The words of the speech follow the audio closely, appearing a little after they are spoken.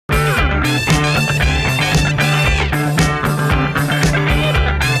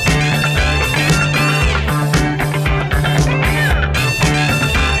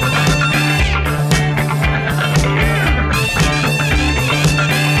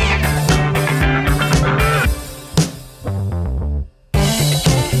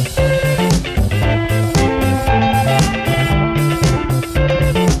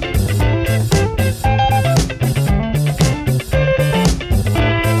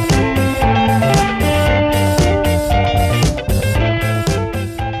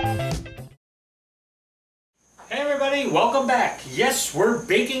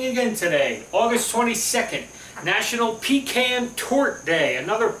again today, August 22nd, National Pecan Torte Day.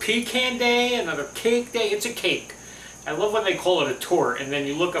 Another pecan day, another cake day. It's a cake. I love when they call it a torte, and then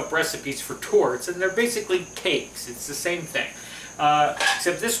you look up recipes for tortes, and they're basically cakes. It's the same thing.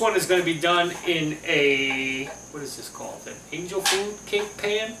 Except this one is going to be done in a, what is this called? An angel food cake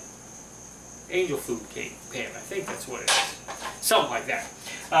pan? Angel food cake pan, I think that's what it is. Something like that.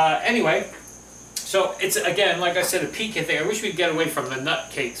 Anyway, so it's, again, like I said, a pecan thing. I wish we'd get away from the nut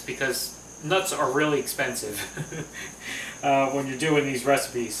cakes because nuts are really expensive when you're doing these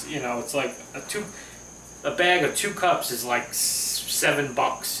recipes. You know, it's like a bag of 2 cups is like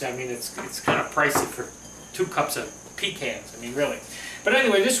 $7. I mean, it's kind of pricey for 2 cups of pecans. I mean, really. But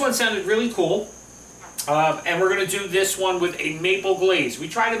anyway, this one sounded really cool. And we're going to do this one with a maple glaze. We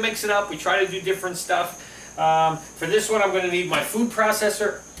try to mix it up. We try to do different stuff. For this one, I'm going to need my food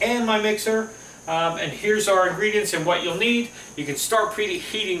processor and my mixer. And here's our ingredients and what you'll need. You can start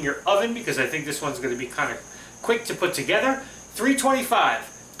preheating your oven because I think this one's going to be kind of quick to put together.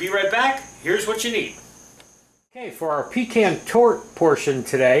 325. Be right back. Here's what you need. Okay, for our pecan torte portion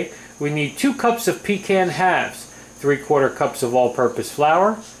today, we need 2 cups of pecan halves, 3/4 cups of all-purpose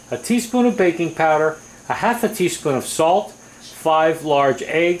flour, a teaspoon of baking powder, a half a teaspoon of salt, 5 large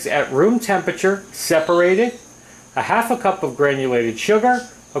eggs at room temperature, separated, a half a cup of granulated sugar,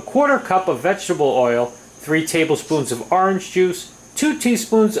 a 1/4 cup of vegetable oil, 3 tablespoons of orange juice, 2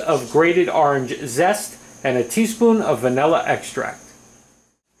 teaspoons of grated orange zest, and a teaspoon of vanilla extract.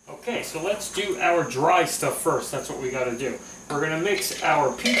 Okay, so let's do our dry stuff first. That's what we got to do. We're going to mix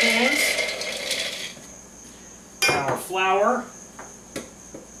our pecans, our flour, get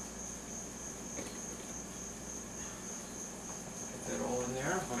that all in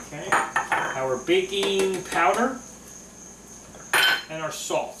there, okay, our baking powder, and our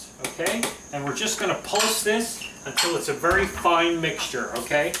salt, okay? And we're just going to pulse this until it's a very fine mixture,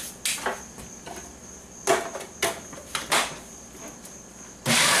 okay?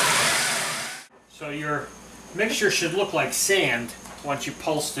 So your mixture should look like sand once you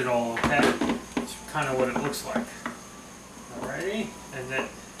pulsed it all, okay? That's kind of what it looks like. Alrighty, and then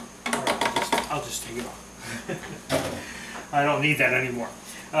I'll just take it off. I don't need that anymore.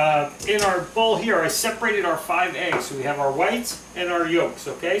 In our bowl here, I separated our 5 eggs. So we have our whites and our yolks,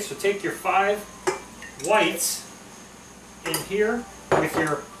 okay? So take your 5 whites in here with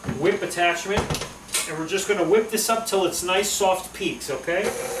your whip attachment, and we're just going to whip this up till it's nice soft peaks, okay?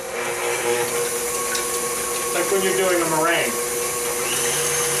 Like when you're doing a meringue.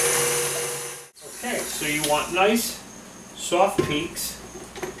 Okay, so you want nice soft peaks.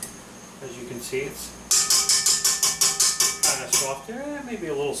 As you can see, it's kind of soft. Maybe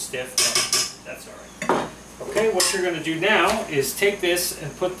a little stiff, but that's alright. Okay, what you're going to do now is take this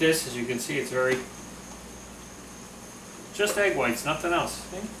and put this, as you can see, it's very, just egg whites, nothing else.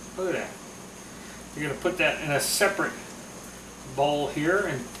 See? Look at that. You're going to put that in a separate bowl here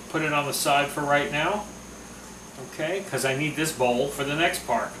and put it on the side for right now. Okay, because I need this bowl for the next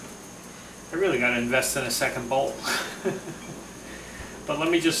part. I really got to invest in a second bowl. But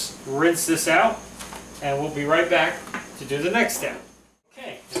let me just rinse this out, and we'll be right back to do the next step.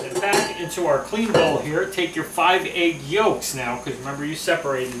 Okay, and then back into our clean bowl here. Take your 5 egg yolks now, because remember you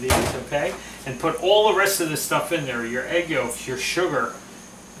separated these, okay? And put all the rest of the stuff in there. Your egg yolks, your sugar,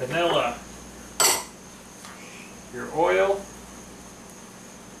 vanilla, your oil,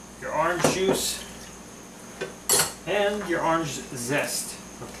 your orange juice, and your orange zest,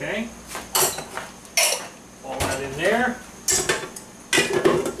 okay? All that in there.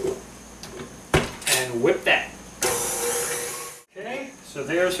 And whip that. Okay, so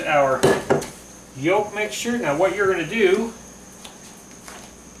there's our yolk mixture. Now what you're going to do,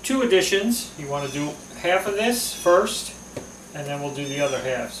 2 additions. You want to do half of this first, and then we'll do the other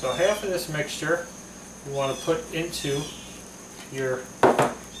half. So half of this mixture you want to put into your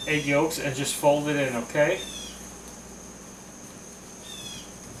egg yolks and just fold it in, okay?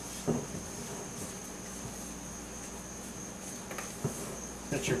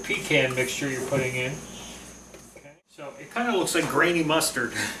 That's your pecan mixture you're putting in. Okay. So it kind of looks like grainy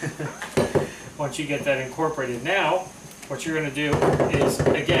mustard once you get that incorporated. Now, what you're going to do is,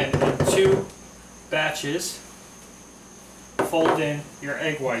 again, in 2 batches, fold in your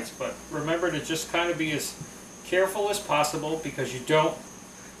egg whites. But remember to just kind of be as careful as possible because you don't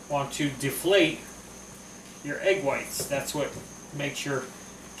want to deflate your egg whites. That's what makes your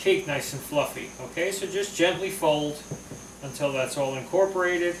cake nice and fluffy. Okay, so just gently fold until that's all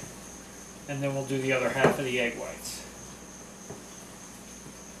incorporated, and then we'll do the other half of the egg whites.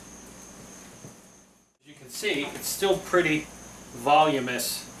 As you can see, it's still pretty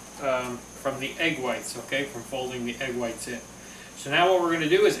voluminous from the egg whites, okay, from folding the egg whites in. So now what we're going to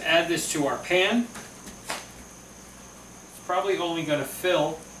do is add this to our pan. It's probably only going to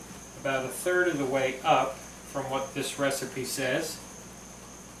fill about 1/3 of the way up from what this recipe says.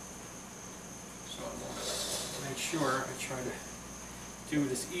 So I'm going to make sure I try to do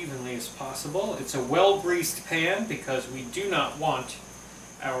it as evenly as possible. It's a well-greased pan because we do not want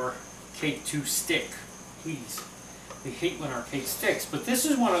our cake to stick. Please. We hate when our cake sticks. But this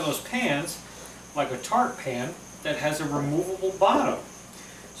is one of those pans, like a tart pan, that has a removable bottom.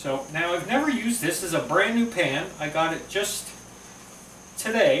 So now I've never used this. This is a brand new pan. I got it just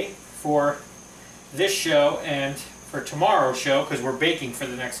today for this show and for tomorrow's show because we're baking for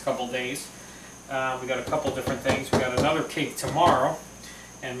the next couple days. We got a couple different things. We got another cake tomorrow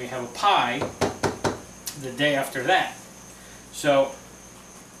and we have a pie the day after that. So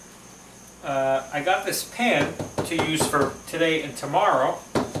I got this pan to use for today and tomorrow,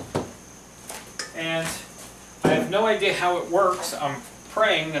 and I have no idea how it works. I'm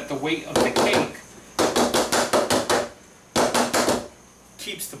praying that the weight of the cake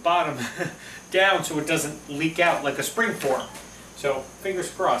keeps the bottom down so it doesn't leak out like a spring form. So fingers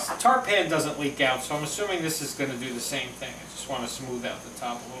crossed. The tart pan doesn't leak out, so I'm assuming this is going to do the same thing. I just want to smooth out the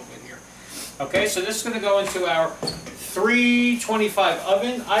top a little bit here. Okay, so this is going to go into our 325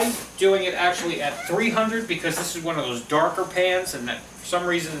 oven. I'm doing it actually at 300 because this is one of those darker pans, and that for some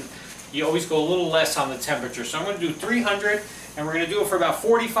reason you always go a little less on the temperature. So I'm going to do 300, and we're going to do it for about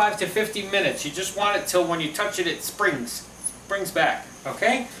 45 to 50 minutes. You just want it till when you touch it, it springs back.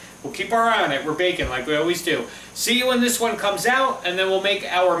 Okay? We'll keep our eye on it. We're baking like we always do. See you when this one comes out, and then we'll make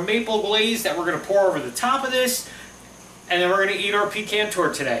our maple glaze that we're going to pour over the top of this, and then we're going to eat our pecan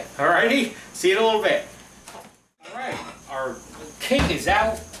torte today. Alrighty? See you in a little bit. Alright, our cake is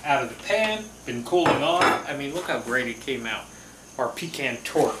out of the pan, been cooling off. I mean, look how great it came out. Our pecan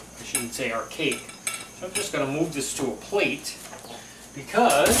torte, I shouldn't say our cake. So I'm just going to move this to a plate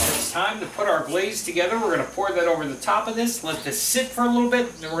because it's time to put our glaze together. We're going to pour that over the top of this, let this sit for a little bit,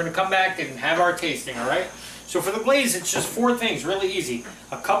 and then we're going to come back and have our tasting, alright? So for the glaze, it's just 4 things, really easy.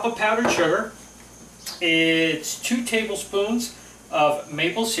 A cup of powdered sugar. It's 2 tablespoons of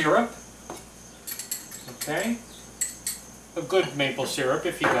maple syrup. Okay, a good maple syrup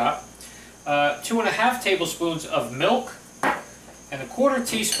if you got. 2.5 tablespoons of milk and 1/4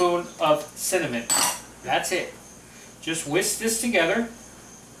 teaspoon of cinnamon. That's it. Just whisk this together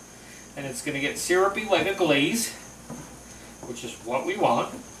and it's going to get syrupy like a glaze, which is what we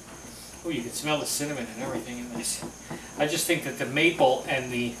want. Oh, you can smell the cinnamon and everything in this. I just think that the maple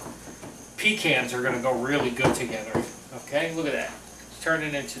and the pecans are going to go really good together. Okay, look at that. It's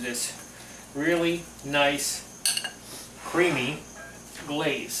turning into this really nice, creamy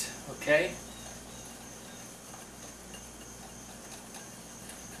glaze. Okay?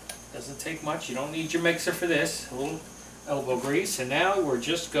 Doesn't take much. You don't need your mixer for this. A little elbow grease. And now we're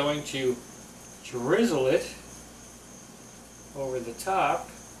just going to drizzle it over the top.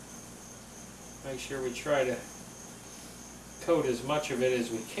 Make sure we try to coat as much of it as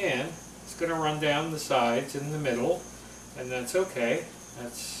we can. It's going to run down the sides and the middle, and that's okay.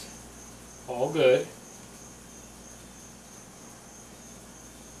 That's all good.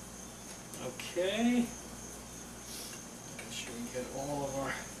 Okay. Make sure we get all of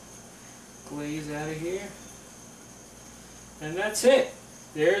our glaze out of here. And that's it.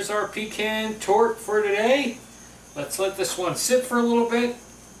 There's our pecan torte for today. Let's let this one sit for a little bit.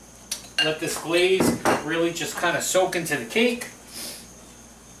 Let this glaze really just kind of soak into the cake.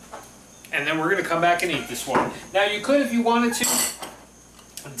 And then we're going to come back and eat this one. Now you could, if you wanted to,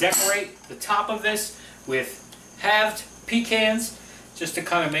 decorate the top of this with halved pecans just to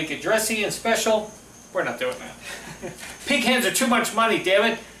kind of make it dressy and special. We're not doing that. Pecans are too much money, damn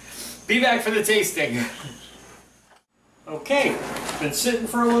it. Be back for the tasting. Okay, been sitting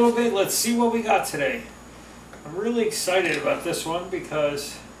for a little bit. Let's see what we got today. I'm really excited about this one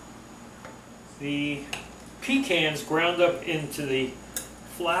because the pecans ground up into the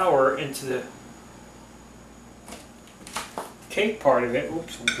flour, into the cake part of it.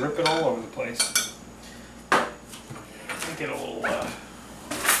 Oops, I'm dripping all over the place. Let me get a little,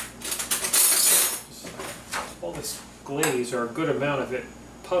 all this glaze, or a good amount of it,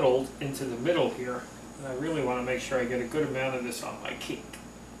 puddled into the middle here. And I really want to make sure I get a good amount of this on my cake.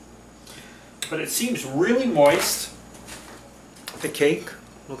 But it seems really moist. The cake,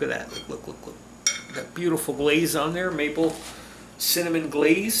 look at that, look. That beautiful glaze on there, maple cinnamon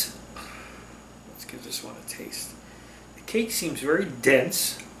glaze. Let's give this one a taste. The cake seems very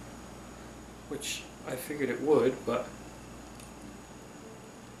dense, which I figured it would, but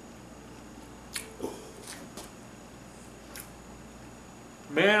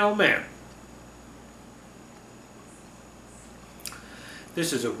man, oh man.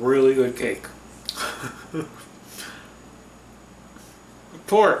 This is a really good cake.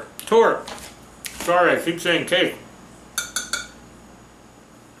 Torte. Sorry, I keep saying cake.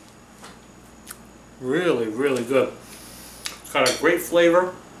 Really, really good. It's got a great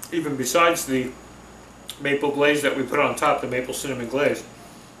flavor, even besides the maple glaze that we put on top, the maple cinnamon glaze.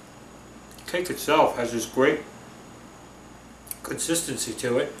 The cake itself has this great consistency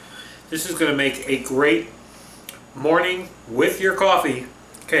to it. This is going to make a great morning with your coffee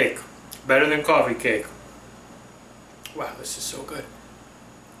cake. Better than coffee cake. Wow, this is so good.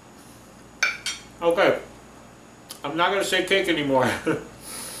 Okay, I'm not going to say cake anymore.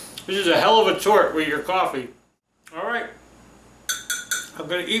 This is a hell of a torte with your coffee. Alright, I'm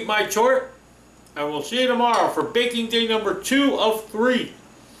going to eat my torte, and we'll see you tomorrow for baking day number 2 of 3.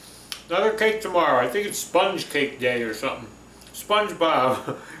 Another cake tomorrow. I think it's sponge cake day or something.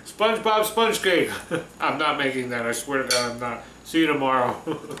 SpongeBob. SpongeBob sponge cake. I'm not making that. I swear to God I'm not. See you tomorrow.